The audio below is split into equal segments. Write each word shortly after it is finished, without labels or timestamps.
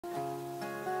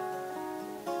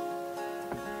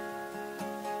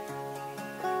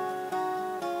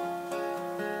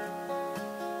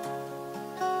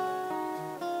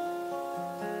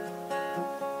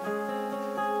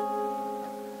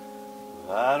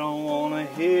don't want to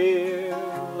hear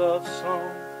a love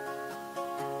song.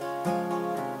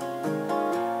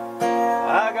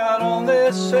 I got on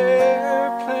this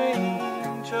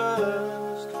airplane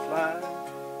just to fly,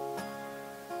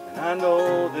 and I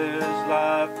know there's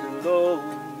life below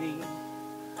me,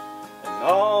 and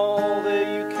all that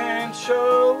you can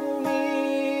show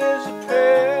me is a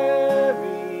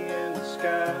prairie in the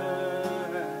sky.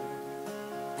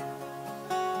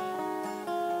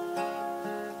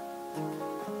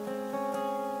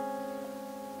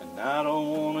 And I don't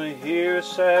want to hear a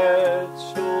sad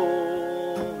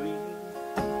story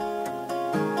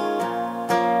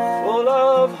full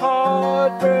of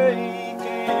heartbreak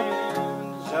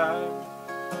and desire.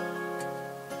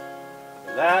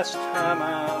 The last time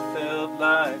I felt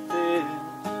like this,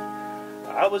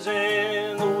 I was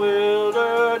in the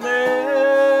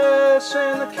wilderness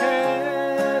and the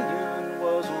canyon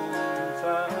was on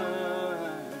fire.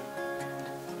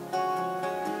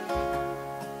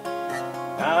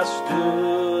 I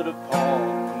stood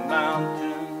upon the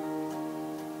mountain,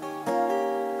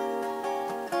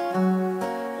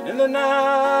 and in the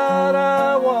night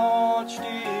I watched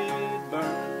it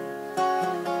burn. I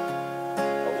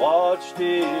watched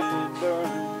it burn.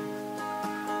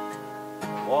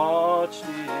 Watched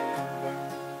it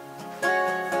burn.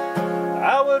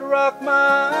 I would rock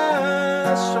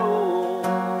my soul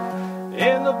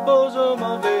in the bosom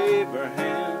of Abraham.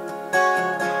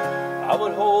 I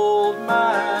would hold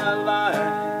my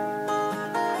life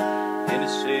in a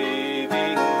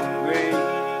saving grace.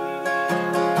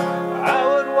 I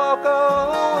would walk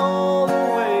all the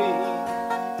way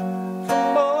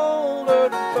from Boulder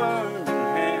to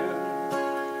Birmingham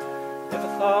if I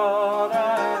thought I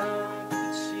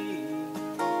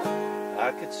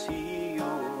could see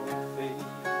your face.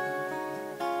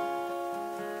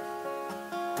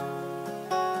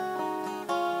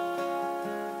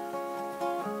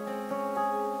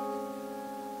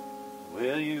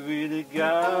 Well, you really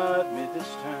got me this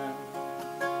time,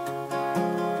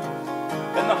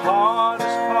 and the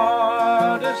hardest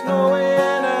part is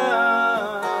knowing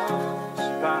I'll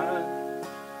survive.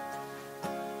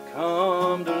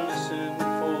 Come to listen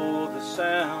for the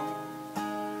sound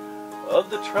of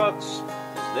the trucks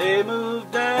as they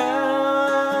move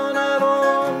down out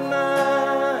on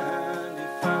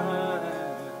 95,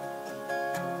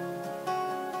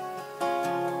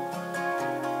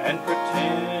 and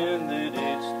pretend that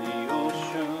it's the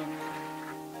ocean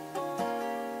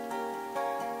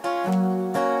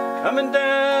coming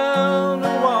down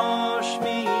and wash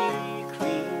me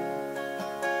clean,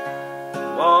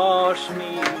 wash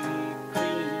me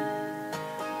clean.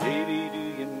 Baby, do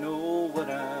you know what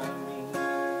I mean?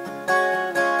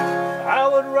 I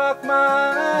would rock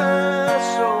my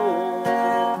soul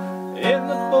in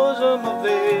the bosom of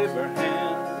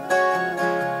Abraham.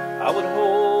 I would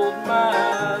hold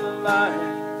my life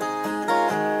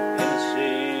in a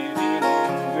saving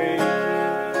grace.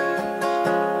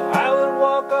 I would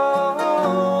walk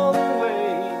all the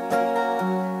way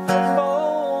from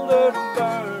Boulder to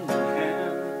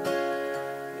Birmingham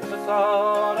if I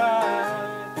thought I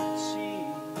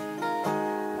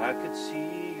could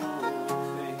see your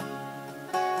face.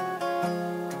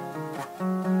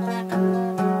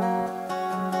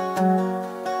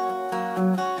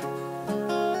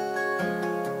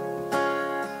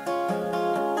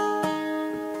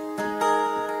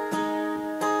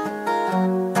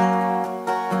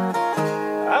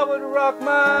 I would rock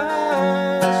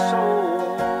my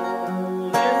soul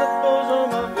in the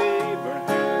bosom of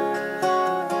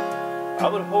Abraham. I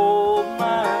would hold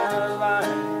my life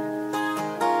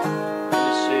in a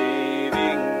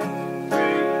saving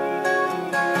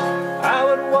grace. I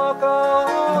would walk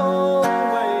all the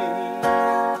way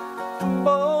from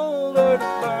Boulder to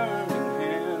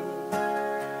Birmingham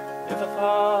if I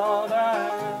thought I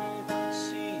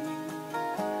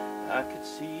could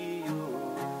see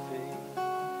your face.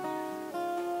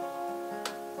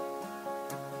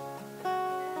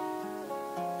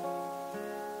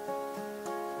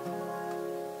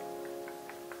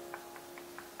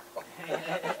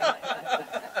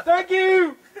 Thank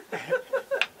you!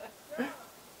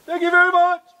 Thank you very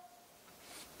much!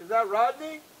 Is that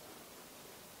Rodney?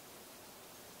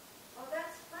 Oh,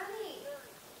 that's funny.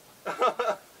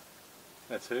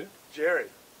 That's who? Jerry.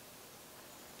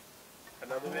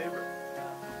 Another neighbor.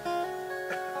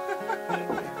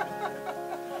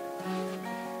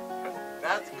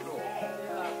 That's cool.